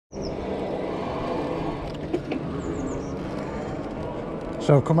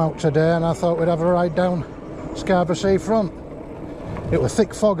So I've come out today and I thought we'd have a ride down Scarborough seafront. It was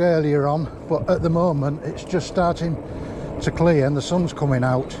thick fog earlier on, but at the moment it's just starting to clear and the sun's coming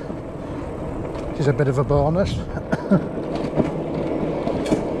out, which is a bit of a bonus.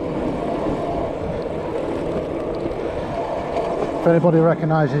 If anybody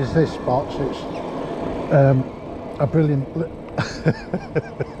recognises this spot, it's a brilliant...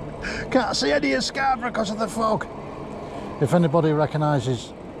 Can't see any of Scarborough because of the fog. If anybody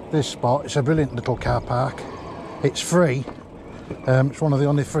recognises this spot, it's a brilliant little car park. It's free. It's one of the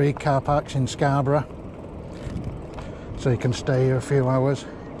only free car parks in Scarborough. So you can stay here a few hours.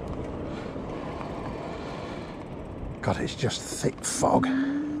 God, it's just thick fog.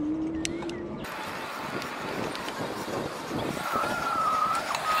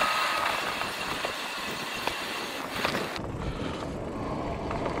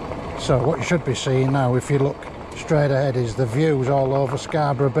 So what you should be seeing now, if you look straight ahead, is the views all over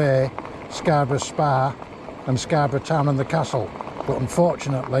Scarborough Bay, Scarborough Spa and Scarborough Town and the castle. But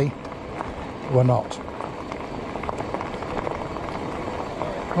unfortunately, we're not.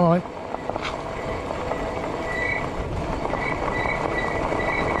 Alright.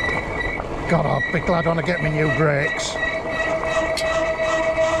 God, I'll be glad when I get my new brakes.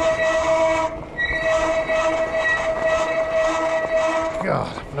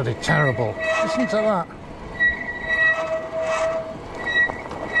 God, bloody terrible. Listen to that.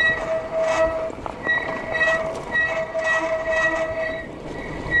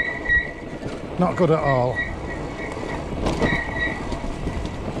 Not good at all.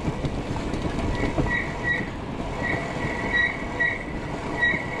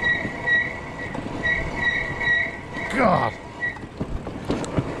 God.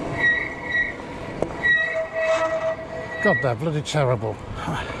 God, they're bloody terrible.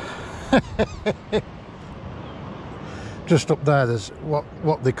 Just up there, there's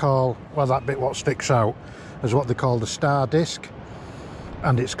what they call, well, that bit what sticks out is what they call the star disc,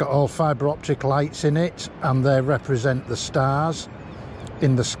 and it's got all fibre optic lights in it, and they represent the stars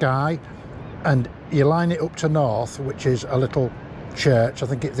in the sky. And you line it up to north, which is a little church. I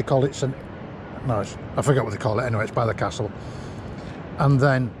think they call it St. No, I forget what they call it. Anyway, it's by the castle. And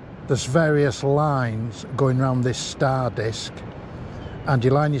then there's various lines going around this star disc, and you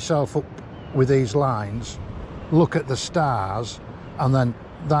line yourself up with these lines, look at the stars, and then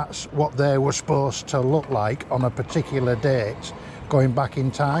that's what they were supposed to look like on a particular date going back in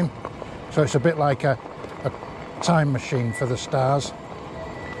time. So it's a bit like a time machine for the stars.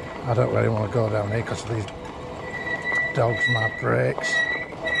 I don't really want to go down here because of these dogs, my brakes.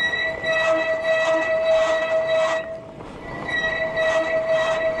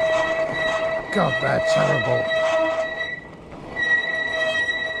 God, they're terrible.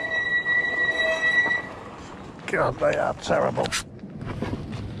 God, they are terrible.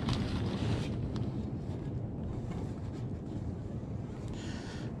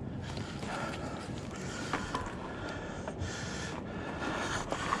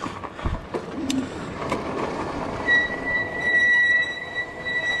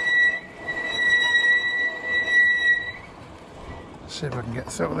 Let's see if I can get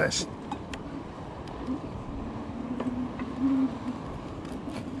through this.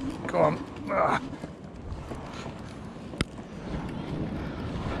 Go on. Ah.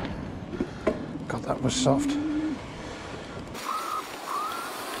 God, that was soft.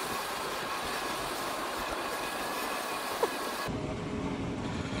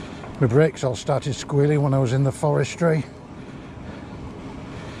 My brakes all started squealing when I was in the forestry.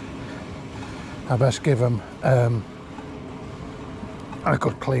 I best give them a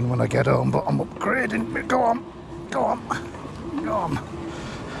good clean when I get home, but I'm upgrading. Go on, go on, go on.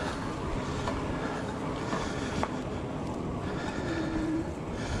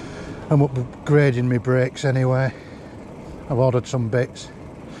 I'm upgrading my brakes anyway. I've ordered some bits.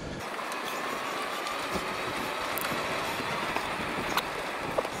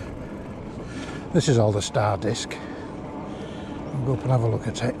 This is all the star disc. I'll go up and have a look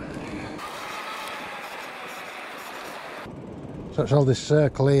at it. So it's all this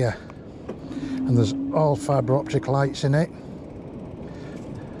circle here, and there's all fibre optic lights in it.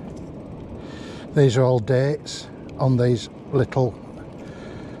 These are all dates on these little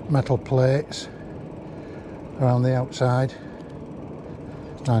metal plates around the outside.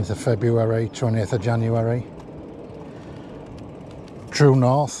 9th of February, 20th of January. True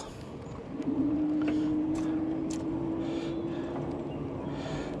north.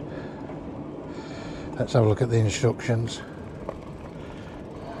 Let's have a look at the instructions.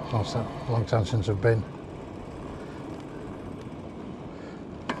 Long time since I've been.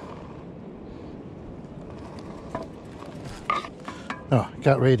 Oh,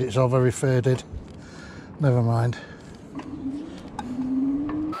 can't read it, it's all very faded. Never mind.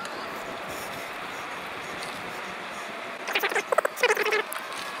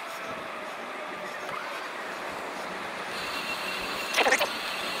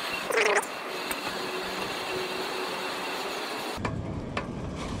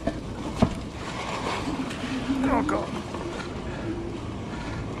 Oh God.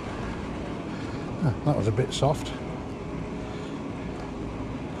 Oh, that was a bit soft.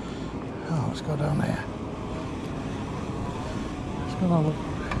 Oh, let's go down here. It's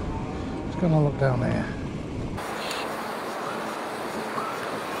gonna look down here.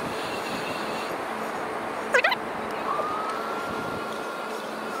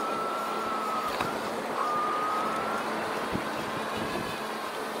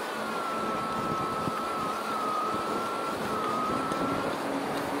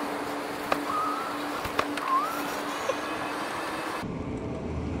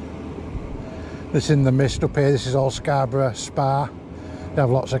 This in the mist up here, this is all Scarborough Spa. They have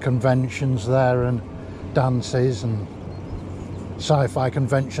lots of conventions there and dances and sci-fi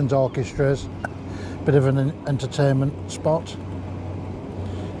conventions, orchestras. Bit of an entertainment spot.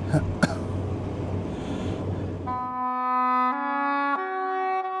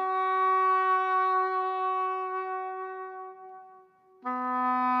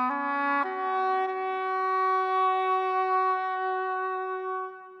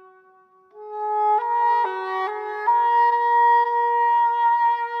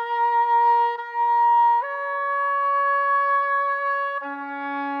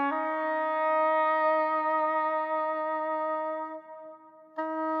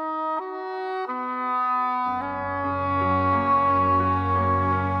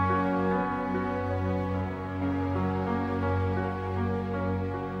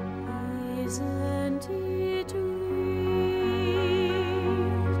 Isn't it rich?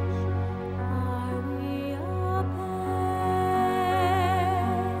 Are we a pair?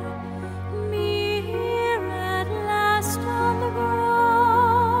 Me here at last on the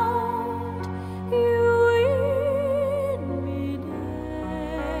ground, you in me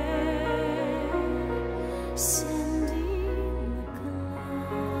there, sending the clouds.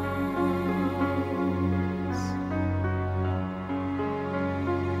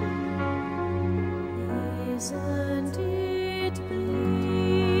 Isn't it bliss?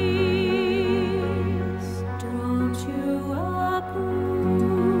 Don't you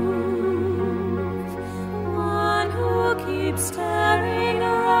approve? One who keeps staring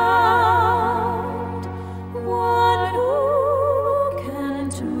around, one who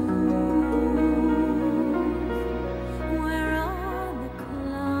can't move. Where are the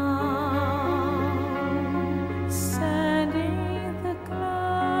clouds? Sending the clouds.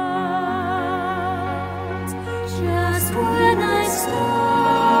 Just when I stopped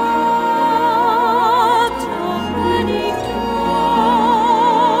opening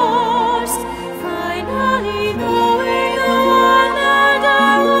doors, finally knowing the one that I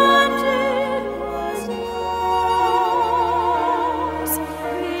wanted was yours,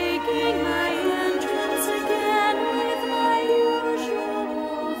 making my entrance again with my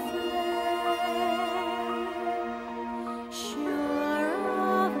usual flair, sure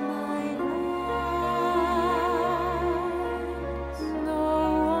of my lies, no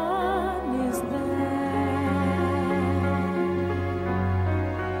one is there.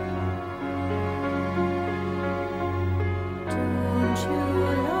 Don't you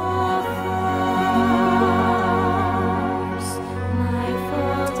love force? My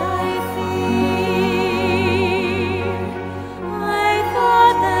fault, I fear. I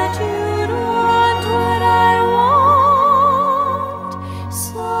thought that you'd want what I want.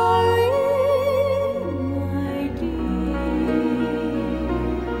 Sorry, my dear,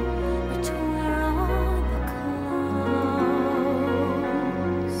 but where are the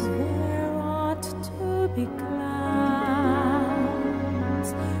clouds? There ought to be clouds,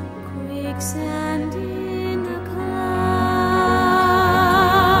 quicksand in the clouds.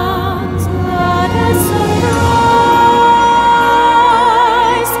 What a surprise!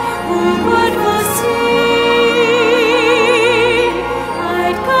 Who could foresee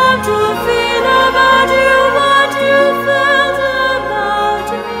I'd come to feel about you what you felt about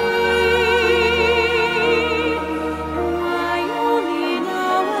me? I only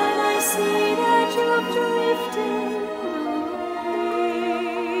know when I see that you've drifted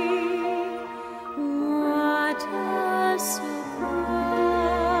away.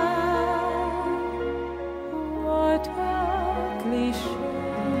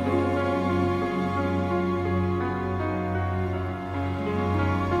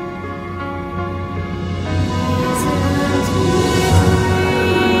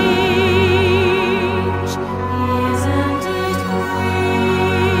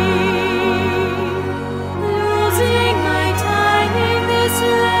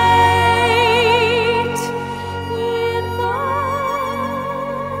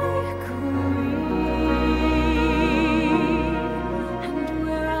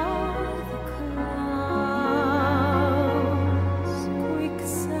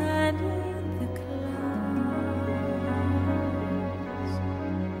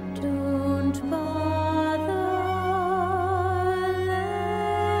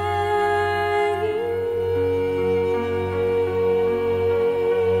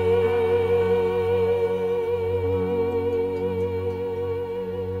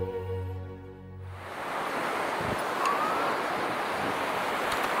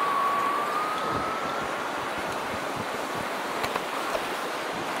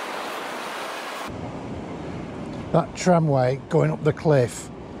 That tramway going up the cliff,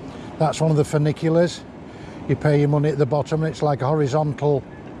 that's one of the funiculars. You pay your money at the bottom, and it's like a horizontal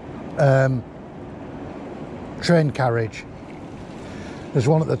train carriage. There's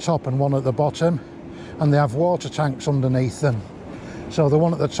one at the top and one at the bottom, and they have water tanks underneath them. So the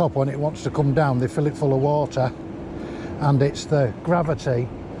one at the top, when it wants to come down, they fill it full of water, and it's the gravity,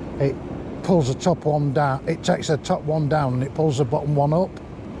 it pulls the top one down, it takes the top one down and it pulls the bottom one up.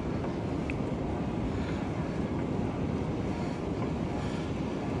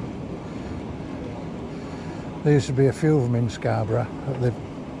 There used to be a few of them in Scarborough, but they've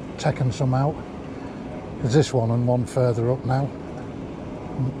taken some out. There's this one and one further up now.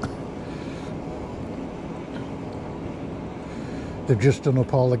 They've just done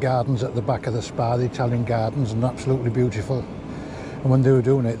up all the gardens at the back of the spa, the Italian gardens, and absolutely beautiful. And when they were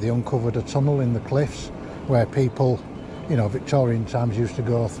doing it, they uncovered a tunnel in the cliffs where people, you know, Victorian times used to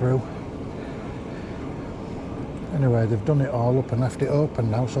go through. Anyway, they've done it all up and left it open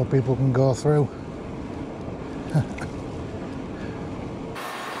now so people can go through.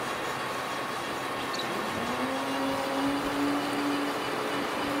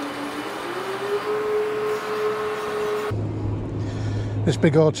 This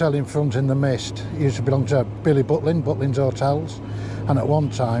big hotel in front in the mist used to belong to Billy Butlin, Butlin's Hotels, and at one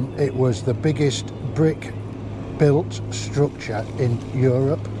time it was the biggest brick built structure in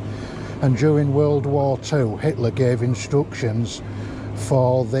Europe. And during World War II, Hitler gave instructions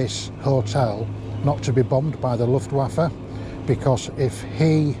for this hotel not to be bombed by the Luftwaffe, because if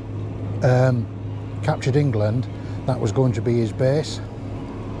he captured England, that was going to be his base.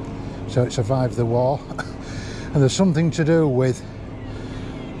 So it survived the war. And there's something to do with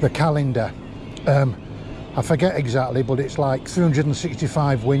the calendar. I forget exactly, but it's like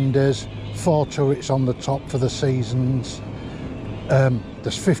 365 windows, 4 turrets on the top for the seasons.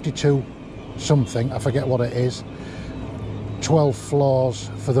 There's 52 something, I forget what it is, 12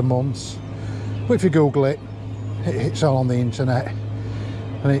 floors for the months. But if you Google it, it's all on the internet,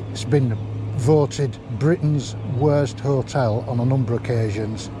 and it's been voted Britain's worst hotel on a number of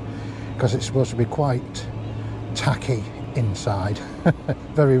occasions, because it's supposed to be quite tacky inside.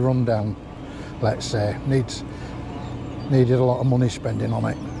 Very rundown, let's say. Needed a lot of money spending on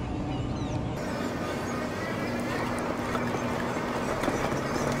it.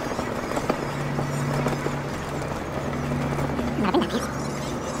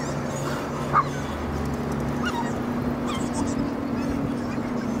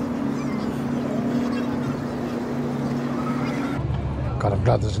 God, I'm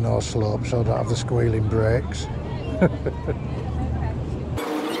glad there's no slope so I don't have the squealing brakes. It's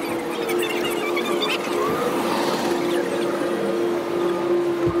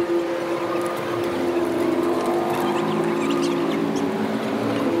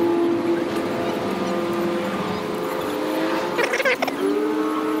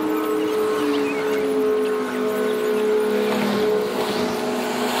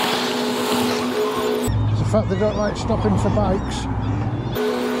the fact they don't like stopping for bikes.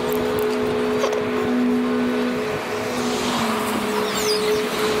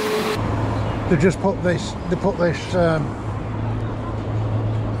 They just put this,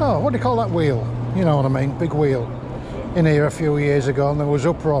 oh, what do you call that wheel? You know what I mean, big wheel, in here a few years ago, and there was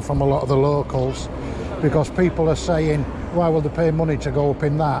uproar from a lot of the locals because people are saying, why will they pay money to go up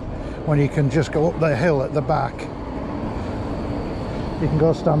in that when you can just go up the hill at the back? You can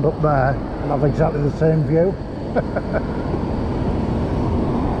go stand up there and have exactly the same view.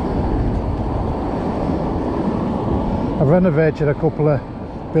 I've renovated a couple of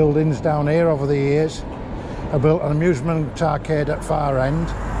buildings down here over the years. I built an amusement arcade at far end.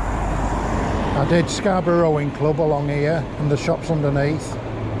 I did Scarborough Rowing Club along here and the shops underneath,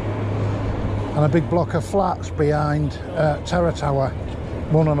 and a big block of flats behind Terror Tower.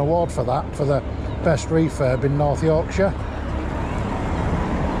 Won an award for that, for the best refurb in North Yorkshire.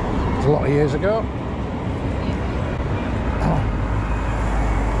 It was a lot of years ago.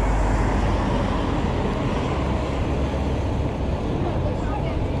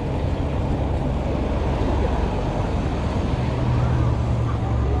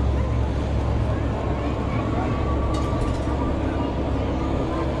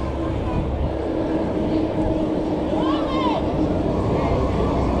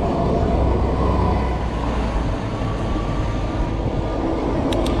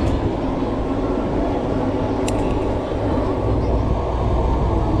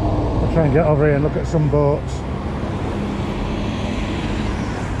 Try and get over here and look at some boats.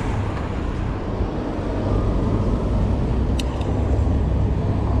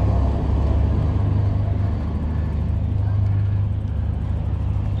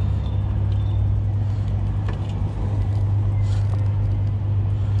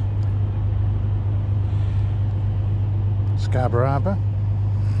 Scarborough Harbour.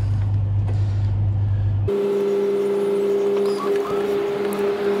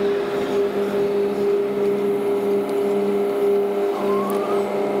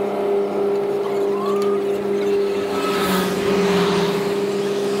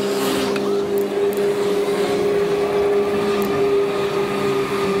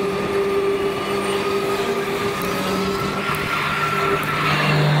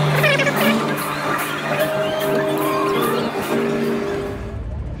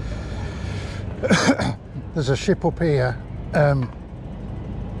 There's a ship up here. I'm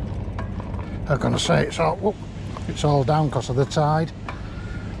going to say it's all down because of the tide,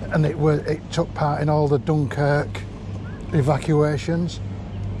 and it took part in all the Dunkirk evacuations,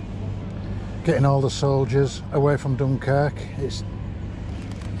 getting all the soldiers away from Dunkirk. It's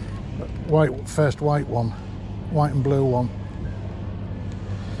first white and blue one.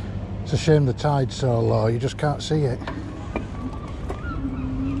 It's a shame the tide's so low, you just can't see it.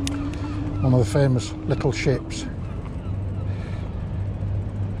 One of the famous little ships.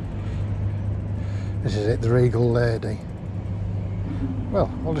 This is it, the Regal Lady. Well,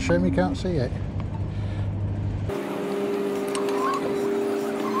 what a shame you can't see it.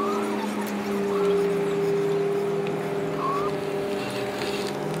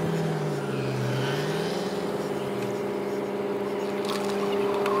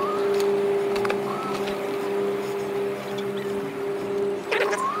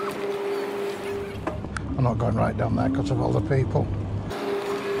 I'm not going right down there because of all the people.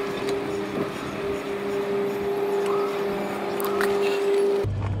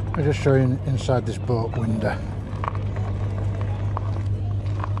 I'll just show you inside this boat window.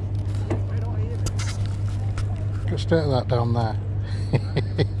 Just stare at that down there.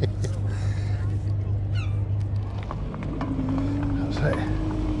 That's it.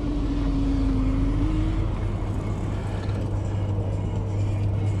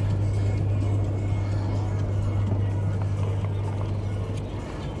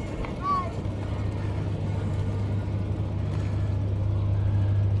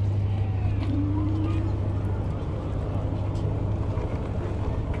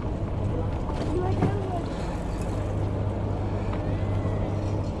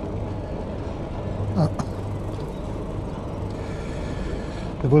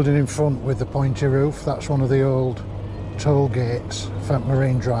 The building in front with the pointy roof, that's one of the old toll gates for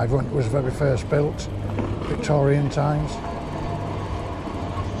Marine Drive when it was very first built, Victorian times.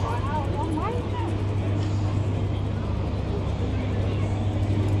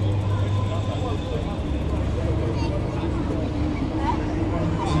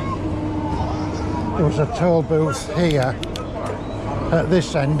 There was a toll booth here at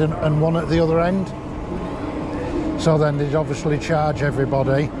this end and one at the other end. So then they'd obviously charge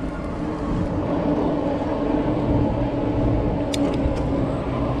everybody